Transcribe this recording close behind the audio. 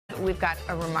we've got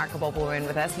a remarkable woman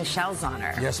with us, Michelle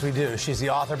Zauner. Yes, we do. She's the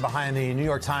author behind the New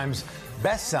York Times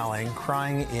best-selling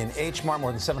Crying in H Mart.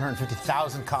 More than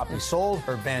 750,000 copies sold.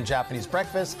 Her band Japanese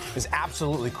Breakfast is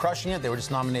absolutely crushing it. They were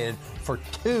just nominated for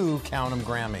 2, count 'em,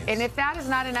 Grammys. And if that is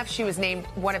not enough, she was named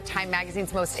one of Time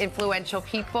Magazine's most influential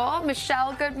people.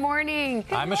 Michelle, good morning.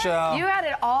 Hi, Michelle. You had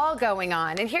it all going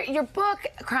on. And here, your book,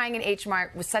 Crying in H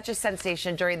Mart, was such a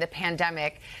sensation during the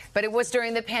pandemic. But it was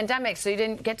during the pandemic, so you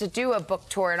didn't get to do a book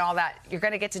tour and all that. You're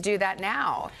going to get to do that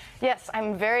now. Yes,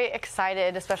 I'm very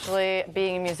excited, especially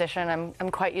being a musician.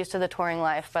 I'm quite used to the touring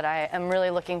life, but I am really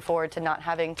looking forward to not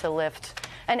having to lift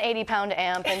an 80-pound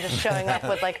amp and just showing up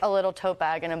with like a little tote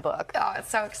bag and a book. Oh, it's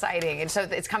so exciting. And so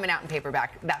it's coming out in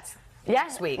paperback. That's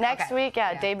next week. Next week,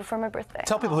 day before my birthday.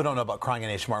 Tell people who don't know about Crying in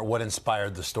H Mart what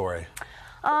inspired the story.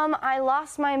 I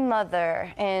lost my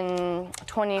mother in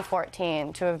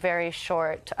 2014 to a very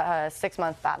short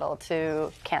 6-month battle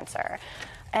to cancer.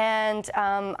 And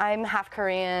I'm half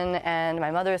Korean, and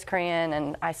my mother is Korean,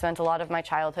 and I spent a lot of my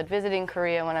childhood visiting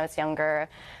Korea when I was younger.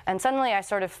 And suddenly I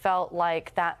sort of felt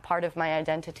like that part of my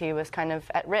identity was kind of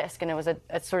at risk, and it was a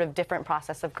sort of different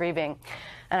process of grieving.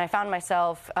 And I found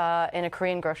myself in a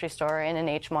Korean grocery store in an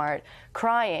H Mart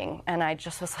crying, and I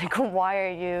just was like, why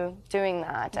are you doing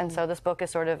that? And so this book is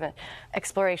sort of an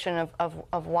exploration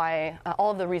of why,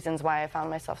 all of the reasons why I found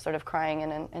myself sort of crying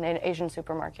in an Asian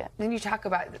supermarket. Then you talk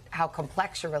about how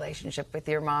complex your relationship with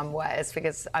your mom was,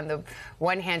 because on the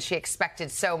one hand, she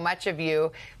expected so much of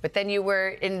you, but then you were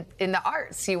in the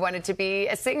arts. You wanted to be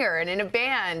a singer and in a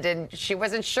band, and she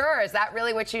wasn't sure, is that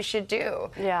really what you should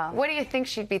do? Yeah. What do you think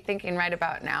she'd be thinking right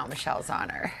about now, Michelle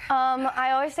Zauner?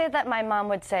 I always say that my mom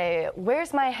would say,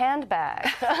 where's my handbag?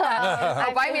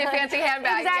 Oh, buy me a fancy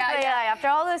handbag. Exactly, yeah. After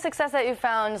all the success that you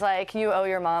found, like, you owe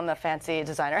your mom a fancy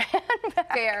designer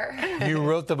handbag. Fair. You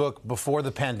wrote the book before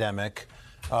the pandemic.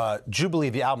 Jubilee,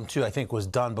 the album, too, I think, was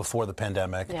done before the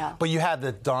pandemic. Yeah. But you had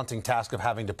the daunting task of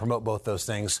having to promote both those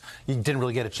things. You didn't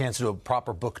really get a chance to do a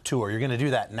proper book tour. You're going to do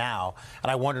that now.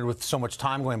 And I wondered, with so much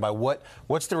time going by,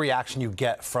 what's the reaction you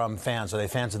get from fans? Are they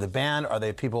fans of the band? Are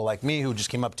they people like me who just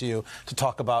came up to you to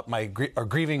talk about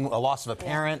grieving a loss of a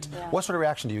parent? Yeah. What sort of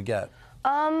reaction do you get?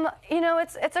 You know,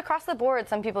 it's across the board.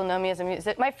 Some people know me as a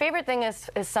musician. My favorite thing is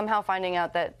somehow finding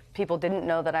out that people didn't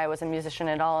know that I was a musician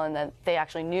at all, and that they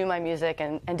actually knew my music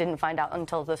and didn't find out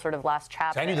until the sort of last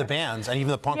chapter. I knew the bands, and even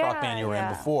the punk rock band you were in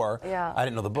before. Yeah. I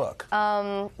didn't know the book.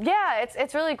 Yeah,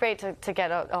 it's really great to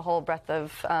get a whole breadth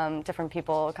of different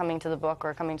people coming to the book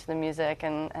or coming to the music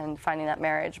and finding that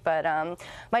marriage. But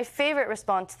my favorite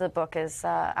response to the book is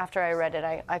after I read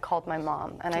it, I called my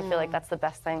mom, and I feel like that's the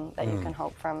best thing that you can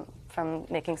hope from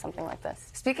making something like this.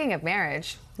 Speaking of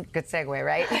marriage, good segue,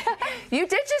 right? You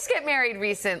did just get married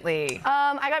recently.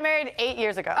 I got married 8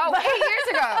 years ago. Oh, 8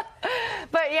 years ago.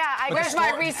 But yeah, where's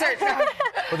my research?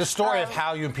 But the story of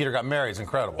how you and Peter got married is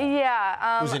incredible.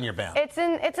 Yeah. Who's in your band? It's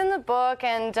in the book,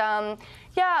 and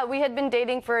yeah, we had been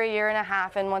dating for 1.5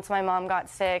 years, and once my mom got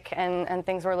sick and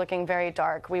things were looking very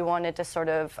dark, we wanted to sort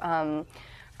of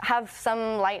have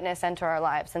some lightness enter our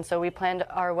lives, and so we planned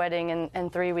our wedding in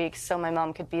 3 weeks so my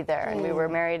mom could be there. And we were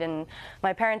married in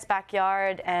my parents'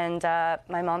 backyard, and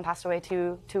my mom passed away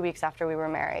two weeks after we were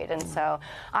married. And so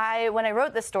when I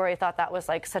wrote this story, thought that was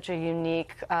like such a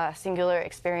unique, singular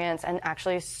experience, and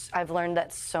actually I've learned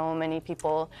that so many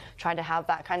people try to have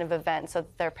that kind of event so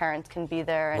that their parents can be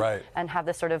there and have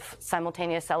this sort of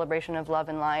simultaneous celebration of love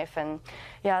and life. And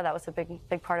yeah, that was a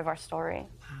big part of our story.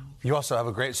 You also have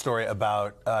a great story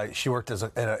about she worked as in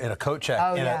a coat check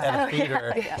at a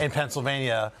theater in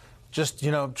Pennsylvania, just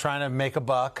trying to make a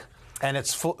buck, and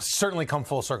it's certainly come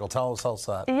full circle. Tell us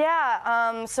that.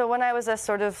 Yeah. So when I was a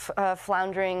sort of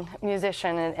floundering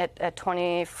musician at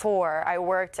 24, I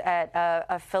worked at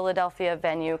a Philadelphia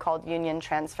venue called Union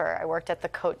Transfer. I worked at the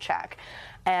coat check.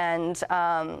 And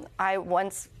I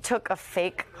once took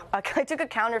I took a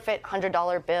counterfeit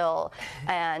 $100 bill,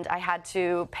 and I had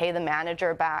to pay the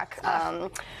manager back.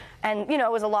 And,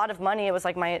 it was a lot of money. It was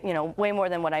like way more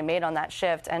than what I made on that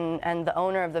shift. And the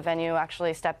owner of the venue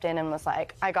actually stepped in and was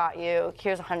like, I got you,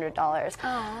 here's $100.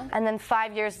 Aww. And then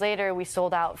 5 years later, we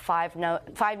sold out five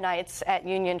nights at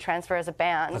Union Transfer as a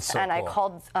band. That's so and cool. I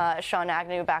called Sean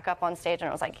Agnew back up on stage, and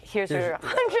I was like, here's your $100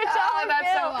 Oh, that's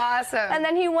bill. so awesome. And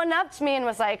then he one-upped me and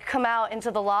was like, come out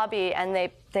into the lobby, and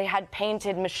they they had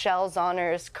painted Michelle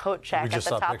Zauner's coat check at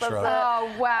the top of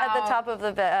the at the top of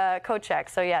the coat check.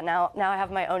 So yeah, now I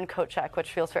have my own coat check,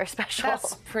 which feels very special.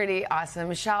 That's pretty awesome,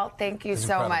 Michelle. Thank you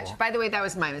so much. By the way, that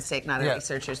was my mistake, not a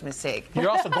researcher's mistake. You're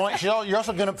also going. You're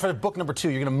also going to, for book number 2.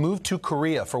 You're going to move to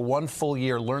Korea for 1 full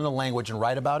year, learn the language, and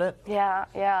write about it. Yeah.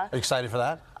 Are you excited for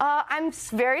that? I'm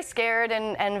very scared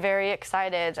and very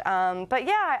excited. But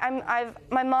yeah,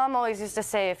 my mom always used to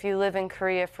say, if you live in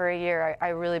Korea for a year, I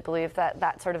really believe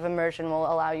that sort of immersion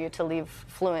will allow you to leave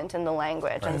fluent in the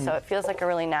language. Right. And so it feels like a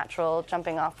really natural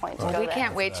jumping off point to go We there.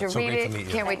 can't wait to read it.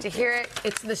 Can't wait to hear it.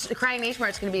 It's the Crying H Mart.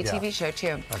 It's going to be a TV show,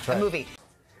 too. That's right. A movie.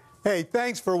 Hey,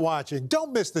 thanks for watching.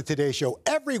 Don't miss the Today Show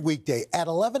every weekday at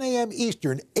 11 a.m.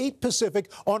 Eastern, 8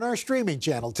 Pacific on our streaming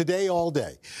channel, Today All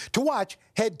Day. To watch,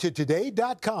 head to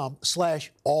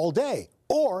today.com/allday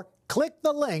or click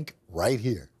the link right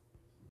here.